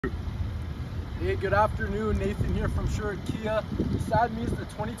Hey, good afternoon. Nathan here from Sure Kia. Beside me is the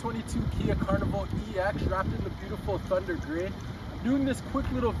 2022 Kia Carnival EX wrapped in the beautiful Thunder Gray. I'm doing this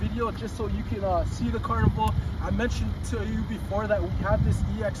quick little video just so you can see the Carnival. I mentioned to you before that we have this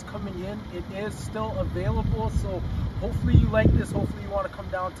EX coming in. It is still available, so hopefully you like this. Hopefully you want to come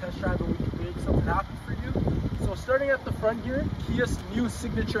down, test drive, and we can make something happen for you. So starting at the front here, Kia's new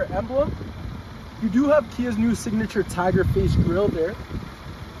signature emblem. You do have Kia's new signature tiger face grille there.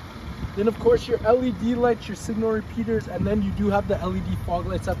 Then of course your LED lights, your signal repeaters, and then you do have the LED fog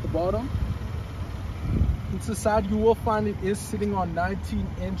lights at the bottom. To the side you will find it is sitting on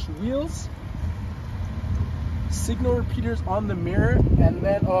 19-inch wheels. Signal repeaters on the mirror, and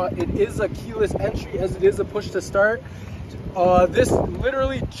then it is a keyless entry as it is a push to start. This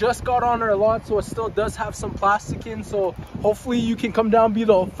literally just got on our lot, so it still does have some plastic in, so hopefully you can come down, be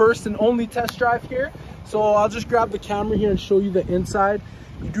the first and only test drive here. So I'll just grab the camera here and show you the inside.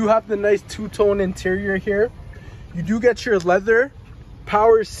 You do have the nice two-tone interior here. You do get your leather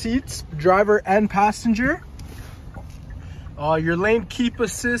power seats, driver and passenger. Your lane keep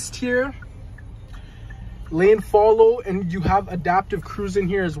assist here, lane follow, and you have adaptive cruise in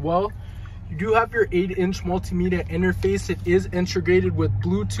here as well. You do have your 8-inch multimedia interface. It is integrated with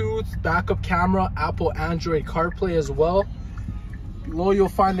Bluetooth, backup camera, Apple Android CarPlay as well. Below you'll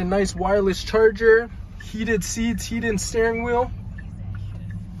find a nice wireless charger, heated seats, heated steering wheel.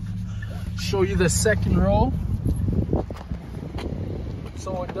 Show you the second row.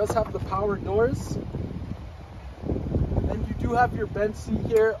 So it does have the power doors. And you do have your bench seat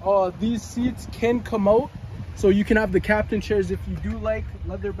here. These seats can come out, so you can have the captain chairs if you do like.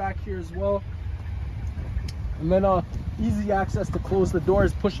 Leather back here as well. And then easy access to close the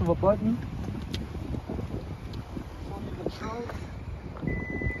doors, push of a button. Show you the trunk.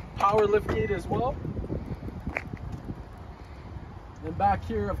 Power lift gate as well. And back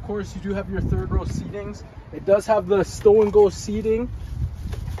here, of course, you do have your third row seatings. It does have the stow and go seating.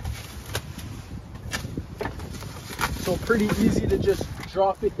 So pretty easy to just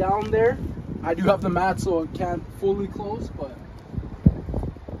drop it down there. I do have the mat, so it can't fully close, but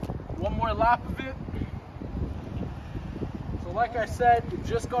one more lap of it. So like I said, it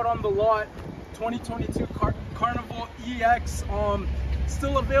just got on the lot. 2022 Carnival EX.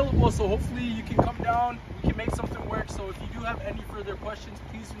 Still available, so hopefully you can come down, we can make something work. So if you do have any further questions,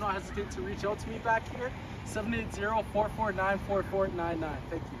 please do not hesitate to reach out to me back here, 780-449-4499.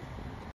 Thank you.